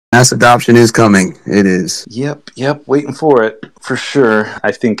Mass adoption is coming. It is. Yep. Waiting for it for sure.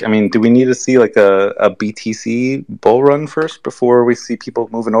 I think. I mean, do we need to see like a BTC bull run first before we see people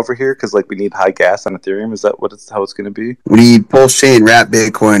moving over here? Because like we need high gas on Ethereum. Is that how it's going to be? We need Pulsechain wrap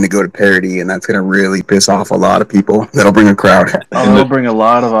Bitcoin to go to parity, and that's going to really piss off a lot of people. That'll bring a crowd. Oh, that'll bring a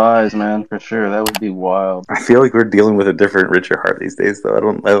lot of eyes, man, for sure. That would be wild. I feel like we're dealing with a different Richard Hart these days, though. I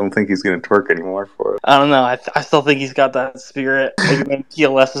don't think he's going to twerk anymore for it. I don't know. I still think he's got that spirit. Maybe when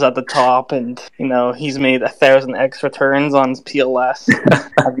PLS is at the top, and he's made 1,000x returns on PLS.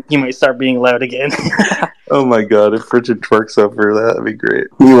 I think he might start being loud again. Oh my god! If Richard twerks over that, that'd be great.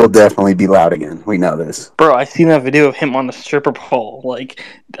 He will definitely be loud again. We know this, bro. I seen that video of him on the stripper pole. Like,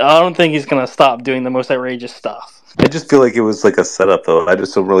 I don't think he's gonna stop doing the most outrageous stuff. I just feel like it was like a setup, though. I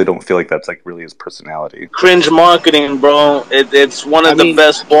just really don't feel like that's like really his personality. Cringe marketing, bro. It's one of the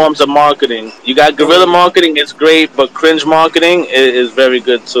best forms of marketing. You got guerrilla marketing, it's great, but cringe marketing is very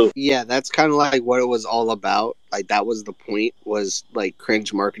good too. Yeah, that's kind of like what it was all about. Like, that was the point, was like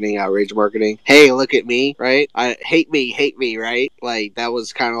cringe marketing, outrage marketing. Hey, look at me, right? Hate me, right? Like, that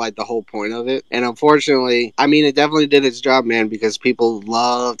was kind of like the whole point of it. And unfortunately, I mean, it definitely did its job, man, because people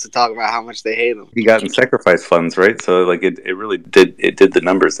love to talk about how much they hate him. He got in sacrifice funds, right? So like it really did the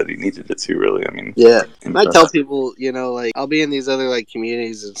numbers that he needed it to, really. I mean, yeah. And I tell people, like, I'll be in these other like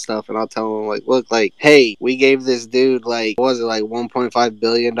communities and stuff, and I'll tell them like, look, like, hey, we gave this dude like, what was it, like $1.5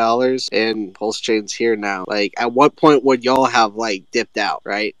 billion, and Pulsechain's here now. Like, at what point would y'all have like dipped out,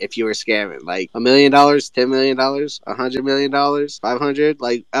 right? If you were scamming, like $1 million, $10 million, $100 million, 500.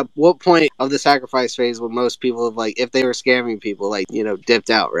 Like, at what point of the sacrifice phase would most people have, like, if they were scamming people, like,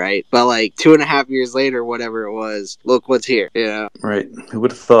 dipped out, right? But like 2.5 years later, whatever it was, look what's here, Right. Who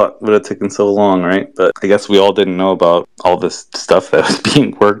would have thought it would have taken so long, right? But I guess we all didn't know about all this stuff that was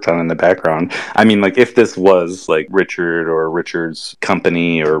being worked on in the background. I mean, like, if this was like Richard or Richard's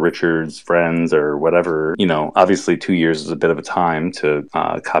company or Richard's friends or whatever, obviously 2 years is a bit of a time to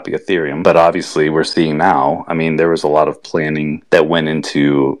copy Ethereum. But obviously we're seeing now, I mean, there was a lot of planning that went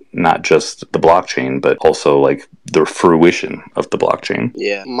into not just the blockchain, but also like the fruition of the blockchain.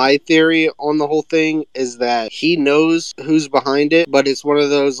 Yeah. My theory on the whole thing is that he knows who's behind it, but it's one of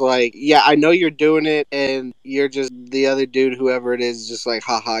those like, yeah, I know you're doing it, and you're just the other dude, whoever it is, just like,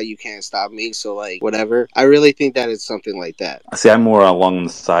 haha, you can't stop me, so like, whatever. I really think that it's something like that. See, I'm more along the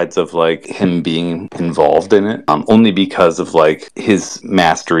sides of like him being involved in it, only because of like his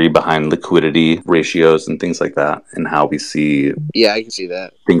mastery behind liquidity ratios and things like that, and how we see. Yeah, I can see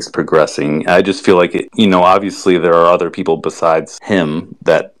that. Things progressing. I just feel like obviously there are other people besides him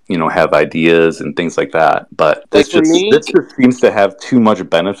that have ideas and things like that, but this just seems to have too much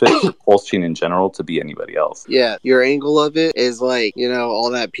benefit to Pulsechain in general to be anybody else. Yeah, your angle of it is like,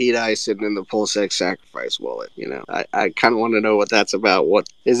 all that P-Dye sitting in the Pulsex sacrifice wallet. I kind of want to know what that's about. What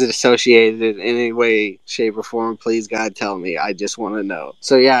is it associated in any way, shape, or form? Please, God, tell me. I just want to know.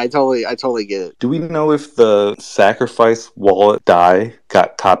 So yeah, I totally get it. Do we know if the sacrifice wallet DAI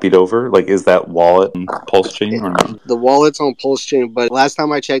got copied over? Like, is that wallet on Pulsechain or not? The wallet's on Pulsechain, but last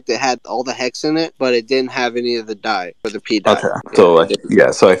time I checked, it had all the hex in it, but it didn't have any of the DAI or the P-Dye.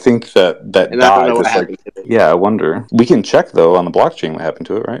 Okay, so I think that DAI. I don't know what happened to it. Yeah, I wonder. We can check though on the blockchain what happened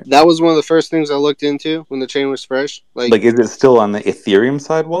to it, right? That was one of the first things I looked into when the chain was fresh. Like, is it still on the Ethereum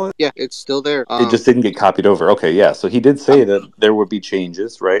side wallet? Yeah, it's still there. It just didn't get copied over. Okay, yeah. So he did say that there would be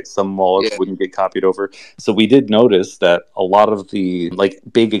changes, right? Some wallets wouldn't get copied over. So we did notice that a lot of the like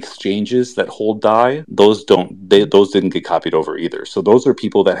big exchanges that hold DAI, those didn't get copied over either. So those are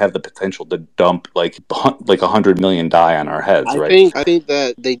people that have the potential to dump like 100 million DAI on our heads, right? I think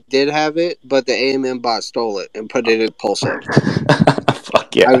that they did have it, but the AMM bot stole it and put it in Pulsex.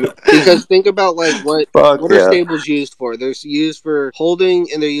 Fuck yeah. Because think about like what are stables used for? They're used for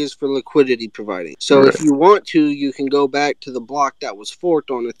holding and they're used for liquidity providing. So if you want to, you can go back to the block that was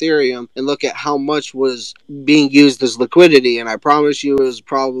forked on Ethereum and look at how much was being used as liquidity, and I promise you it was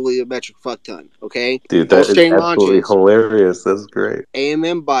probably a metric fuck ton. Okay? Dude, that is absolutely hilarious. That's great.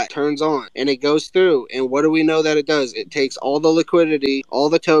 AMM bot turns on and it goes through, and what do we know that it does? It takes all the liquidity, all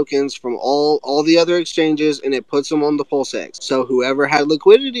the tokens from all the other exchanges, and it puts them on the Pulsex. So whoever had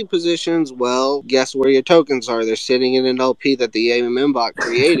liquidity positions, well, guess where your tokens are? They're sitting in an LP that the AMM bot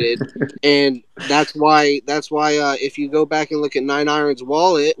created. And that's why if you go back and look at Nine Iron's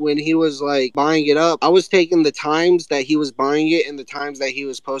wallet, when he was like buying it up, I was taking the times that he was buying it and the times that he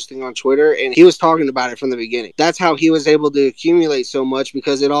was posting on Twitter, and he was talking about it from the beginning. That's how he was able to accumulate so much,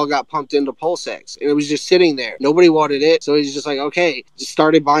 because it all got pumped into Pulsex and it was just sitting there. Nobody wanted it, so he's just like, okay, just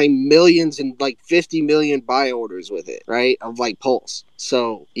started buying millions and like 50 million buy orders with it, right, of like Pulse.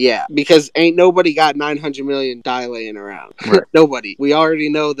 So yeah, because ain't nobody got 900 million DAI laying around. Right. Nobody. We already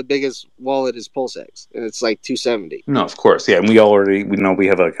know the biggest wallet is Pulsex, and it's like 270. No, of course, yeah, and we know we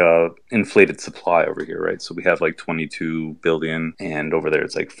have like a inflated supply over here, right? So we have like 22 billion, and over there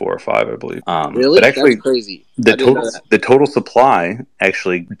it's like 4 or 5, I believe. Really? But actually, That's crazy. the total supply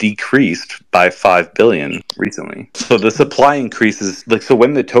actually decreased by 5 billion recently. So the supply increases, like, so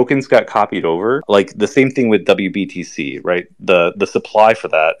when the tokens got copied over, like the same thing with WBTC, right? The supply for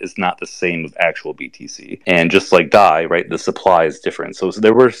that is not the same of actual BTC, and just like DAI, right? The supply is different. So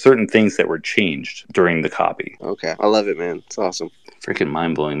there were certain things that were changed during the copy. Okay, I love it, man. It's awesome. Freaking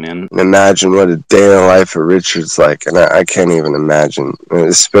mind-blowing, man. Imagine what a day in the life of Richard's like, and I can't even imagine,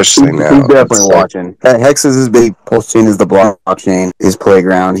 especially now. He's definitely watching. Hex is his big, Pulsechain is the blockchain, his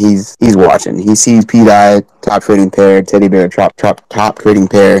playground. He's watching. He sees P-Dye, top trading pair, Teddy Bear, top trading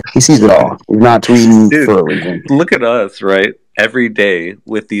pair. He sees it all. He's not tweeting for a reason. Look at us, right? Every day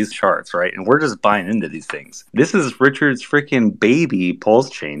with these charts, right? And we're just buying into these things. This is Richard's freaking baby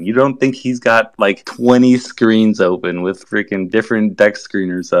Pulsechain. You don't think he's got like 20 screens open with freaking different deck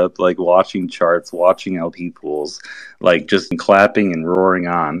screeners up, like watching charts, watching LP pools, like just clapping and roaring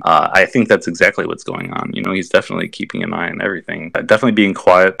on. I think that's exactly what's going on. You know, he's definitely keeping an eye on everything. Definitely being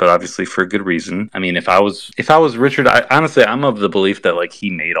quiet, but obviously for a good reason. I mean, if I was Richard, honestly, I'm of the belief that like he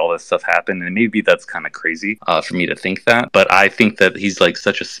made all this stuff happen, and maybe that's kind of crazy for me to think that, but I think that he's like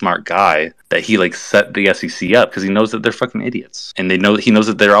such a smart guy that he like set the SEC up because he knows that they're fucking idiots, and he knows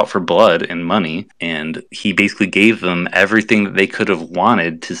that they're out for blood and money, and he basically gave them everything that they could have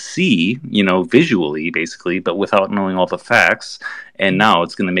wanted to see, you know, visually, basically, but without knowing all the facts. And now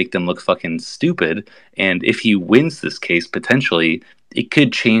it's going to make them look fucking stupid. And if he wins this case, potentially, it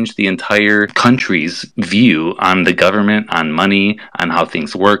could change the entire country's view on the government, on money, on how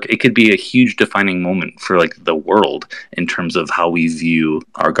things work. It could be a huge defining moment for like the world in terms of how we view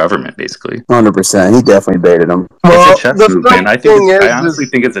our government, basically. 100%. He definitely baited him. It's a chess move, man. I honestly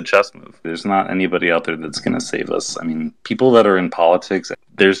think it's a chess move. There's not anybody out there that's going to save us. I mean, people that are in politics,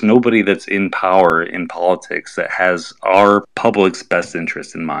 there's nobody that's in power in politics that has our public's best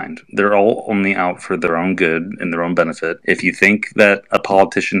interest in mind. They're all only out for their own good and their own benefit. If you think that a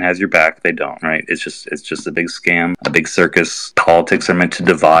politician has your back, they don't, right? It's just a big scam, a big circus. Politics are meant to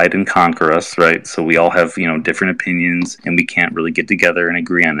divide and conquer us, right? So we all have, you know, different opinions, and we can't really get together and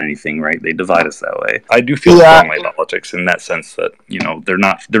agree on anything, right? They divide us that way. I do feel strongly about politics in that sense that, you know, they're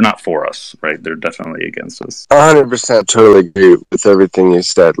not for us, right? They're definitely against us. 100% totally agree with everything you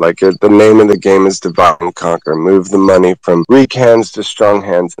said. Like, the name of the game is divide and conquer. Move the money from weak hands to strong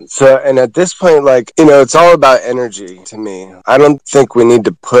hands. So, and at this point, like, you know, it's all about energy to me. I don't think we need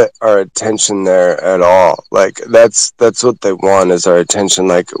to put our attention there at all. Like, that's what they want, is our attention.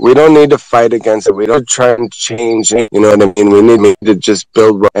 Like, we don't need to fight against it. We don't try and change it. You know what I mean? We need to just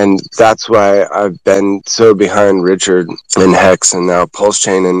build. And that's why I've been so behind Richard and Hex and now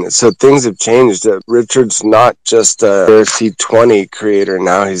Pulsechain. And so things have changed. Richard's not just a C20 creator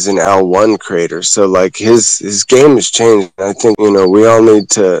now. He's an L1 creator. So like his game has changed. I think, you know, we all need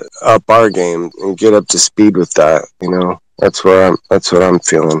to up our game and get up to speed with that, you know. That's what I'm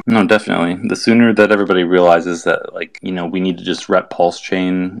feeling. No, definitely. The sooner that everybody realizes that, like, you know, we need to just rep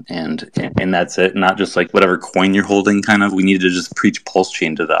Pulsechain and that's it, not just like whatever coin you're holding, kind of. We need to just preach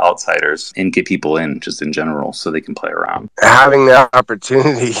Pulsechain to the outsiders and get people in, just in general, so they can play around. Having that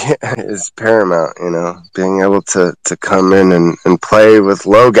opportunity is paramount, you know. Being able to come in and play with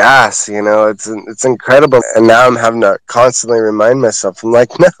low gas, you know, it's incredible. And now I'm having to constantly remind myself. I'm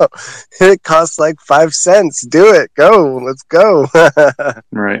like, no, it costs like 5 cents. Do it. Go. Let's go.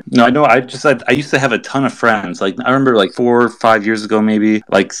 Right. No, I know. I used to have a ton of friends. Like, I remember like 4 or 5 years ago, maybe,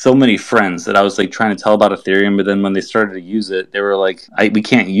 like so many friends that I was like trying to tell about Ethereum. But then when they started to use it, they were like, we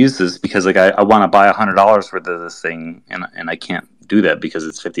can't use this because like I want to buy $100 worth of this thing, and I can't do that because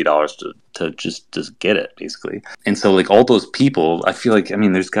it's $50 to just get it, basically. And so like all those people, I feel like, I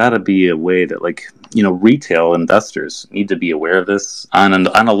mean, there's got to be a way that, like, you know, retail investors need to be aware of this on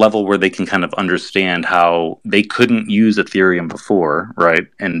a level where they can kind of understand how they couldn't use Ethereum before, right?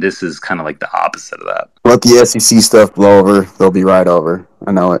 And this is kind of like the opposite of that. Let the SEC stuff blow over. They'll be right over.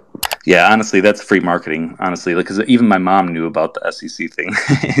 I know it. Yeah, honestly, that's free marketing. Honestly, like, because even my mom knew about the SEC thing,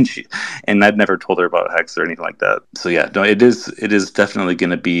 and I'd never told her about Hex or anything like that. So yeah, no, it is definitely going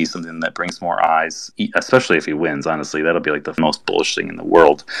to be something that brings more eyes, especially if he wins. Honestly, that'll be like the most bullish thing in the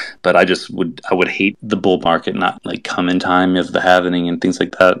world. But I would hate the bull market not like come in time of the halving and things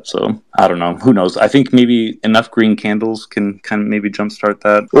like that. So I don't know. Who knows? I think maybe enough green candles can kind of maybe jumpstart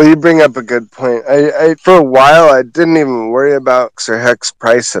that. Well, you bring up a good point. I for a while I didn't even worry about Hex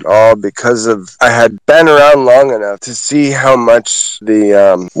price at all. all because of I had been around long enough to see how much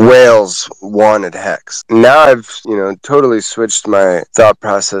the whales wanted Hex. Now I've, totally switched my thought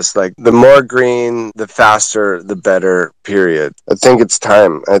process. Like, the more green, the faster, the better, period. I think it's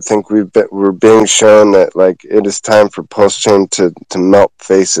time. I think we're being shown that, like, it is time for Pulsechain to melt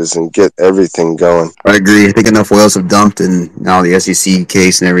faces and get everything going. I agree. I think enough whales have dumped, and now the SEC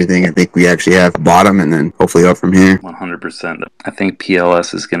case and everything, I think we actually have a bottom and then hopefully up from here. 100%. I think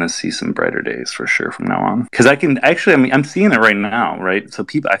PLS is going to see some brighter days for sure from now on. Because I'm seeing it right now, right? So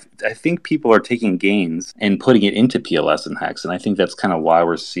I think people are taking gains and putting it into PLS and Hex, and I think that's kind of why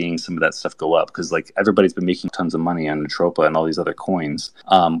we're seeing some of that stuff go up. Because like everybody's been making tons of money on Natropa and all these other coins.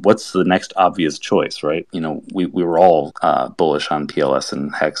 What's the next obvious choice, right? We were all bullish on PLS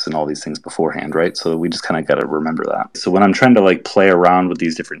and Hex and all these things beforehand, right? So we just kind of got to remember that. So when I'm trying to like play around with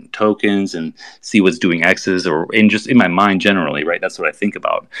these different tokens and see what's doing X's or just in my mind generally, right? That's what I think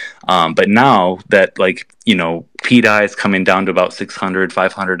about. But now that like, PDI is coming down to about 600,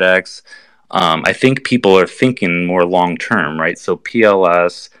 500X, I think people are thinking more long term, right? So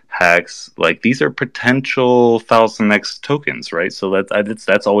PLS, Hex, like these are potential 1000X tokens, right? So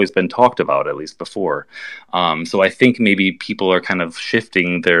that's always been talked about, at least before. So I think maybe people are kind of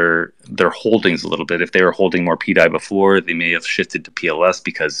shifting their holdings a little bit. If they were holding more PDI before, they may have shifted to PLS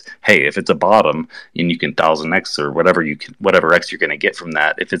because, hey, if it's a bottom and you can 1000X or whatever X you're going to get from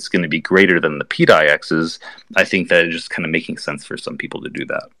that, if it's going to be greater than the PDI X's, I think that is just kind of making sense for some people to do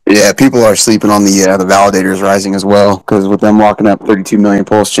that. Yeah, people are sleeping on the validators rising as well, because with them locking up 32 million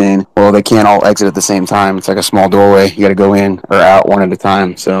Pulsechain, well, they can't all exit at the same time. It's like a small doorway. You got to go in or out one at a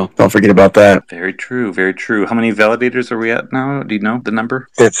time. So don't forget about that. Very true. Very true. How many validators are we at now? Do you know the number?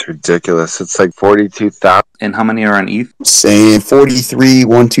 It's ridiculous. It's like 42,000. And how many are on ETH? Saying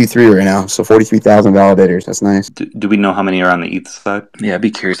 43,123 right now. So 43,000 validators. That's nice. Do we know how many are on the ETH side? Yeah, I'd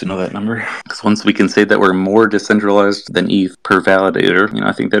be curious to know that number. Because once we can say that we're more decentralized than ETH per validator,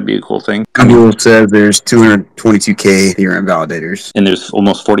 I think that'd be a cool thing. Google says there's 222K Ethereum validators. And there's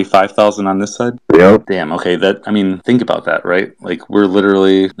almost 45,000 on this side? Yep. Damn, okay, think about that, right? Like, we're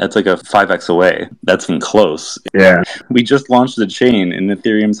literally, that's like a 5x away. That's been close. Yeah. We just launched the chain, and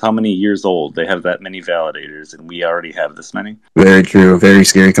Ethereum's how many years old? They have that many validators, and we already have this many? Very true. Very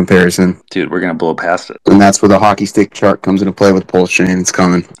scary comparison. Dude, we're going to blow past it. And that's where the hockey stick chart comes into play with Pulsechain. It's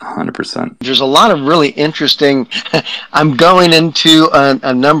coming. 100%. There's a lot of really interesting... I'm going into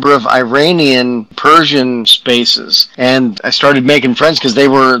a number of Iranian, Persian spaces, and I started making friends because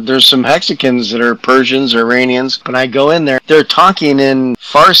there's some Hexicans that are Persians, Iranians, but I go in there, they're talking in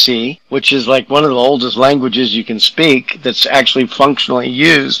Farsi, which is like one of the oldest languages you can speak that's actually functionally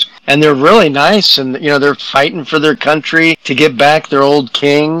used. And they're really nice, and they're fighting for their country to get back their old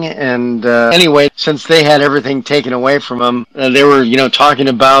king. And anyway, since they had everything taken away from them, they were talking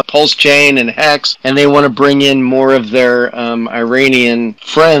about Pulsechain and Hex, and they want to bring in more of their Iranian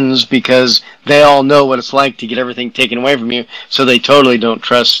friends because they all know what it's like to get everything taken away from you. So they totally don't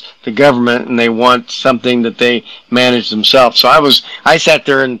trust the government, and they want something that they manage themselves. So I sat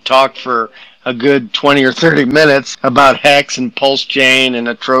there and talked for a good 20 or 30 minutes about Hex and Pulsechain and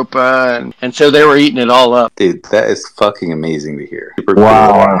Natropa, and so they were eating it all up. Dude, that is fucking amazing to hear. Super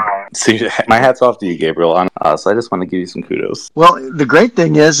Wow. Cool. See, my hat's off to you, Gabriel. So I just want to give you some kudos. Well, the great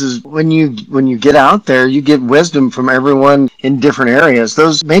thing is when you get out there, you get wisdom from everyone in different areas.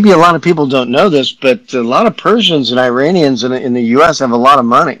 Maybe a lot of people don't know this, but a lot of Persians and Iranians in the U.S. have a lot of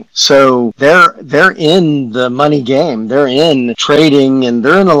money. So they're in the money game. They're in trading, and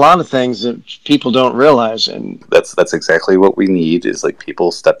they're in a lot of things that people don't realize. And that's exactly what we need, is like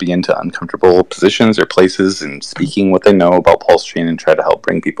people stepping into uncomfortable positions or places and speaking what they know about Pulsechain and try to help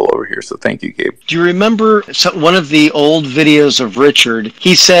bring people over here. So thank you, Gabe. Do you remember one of the old videos of Richard?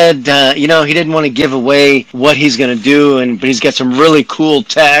 He said, he didn't want to give away what he's going to do, but he's got some really cool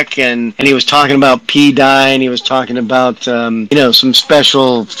tech, and he was talking about P-Dye, and he was talking about, some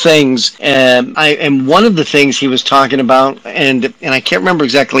special things. And one of the things he was talking about, and I can't remember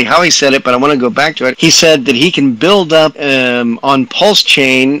exactly how he said it, but I want to go back to it. He said that he can build up on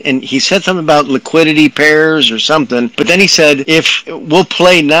Pulsechain, and he said something about liquidity pairs or something, but then he said, if we'll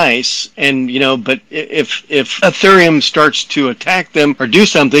play nice, and but if Ethereum starts to attack them or do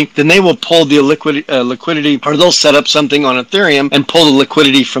something, then they will pull the liquidity, or they'll set up something on Ethereum and pull the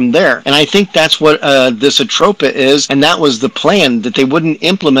liquidity from there. And I think that's what this Natropa is, and that was the plan, that they wouldn't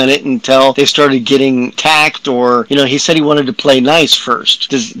implement it until they started getting tacked, or he said he wanted to play nice first.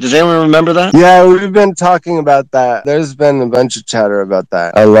 Does anyone remember that? Yeah, we've been talking about that. There's been a bunch of chatter about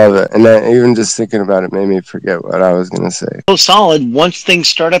that. I love it. And then even just thinking about it made me forget what I was going to say. So solid. Once things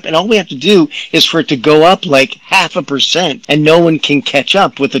start up up, and all we have to do is for it to go up like 0.5%, and no one can catch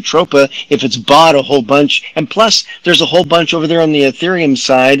up with the Tropa if it's bought a whole bunch. And plus, there's a whole bunch over there on the Ethereum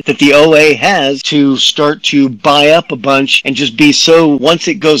side that the OA has to start to buy up a bunch and just be so, once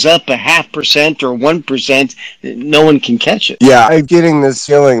it goes up 0.5% or 1%, no one can catch it. Yeah, I'm getting this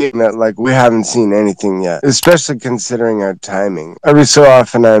feeling that like we haven't seen anything yet, especially considering our timing. Every so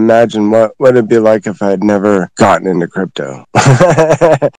often I imagine what would it be like if I had never gotten into crypto.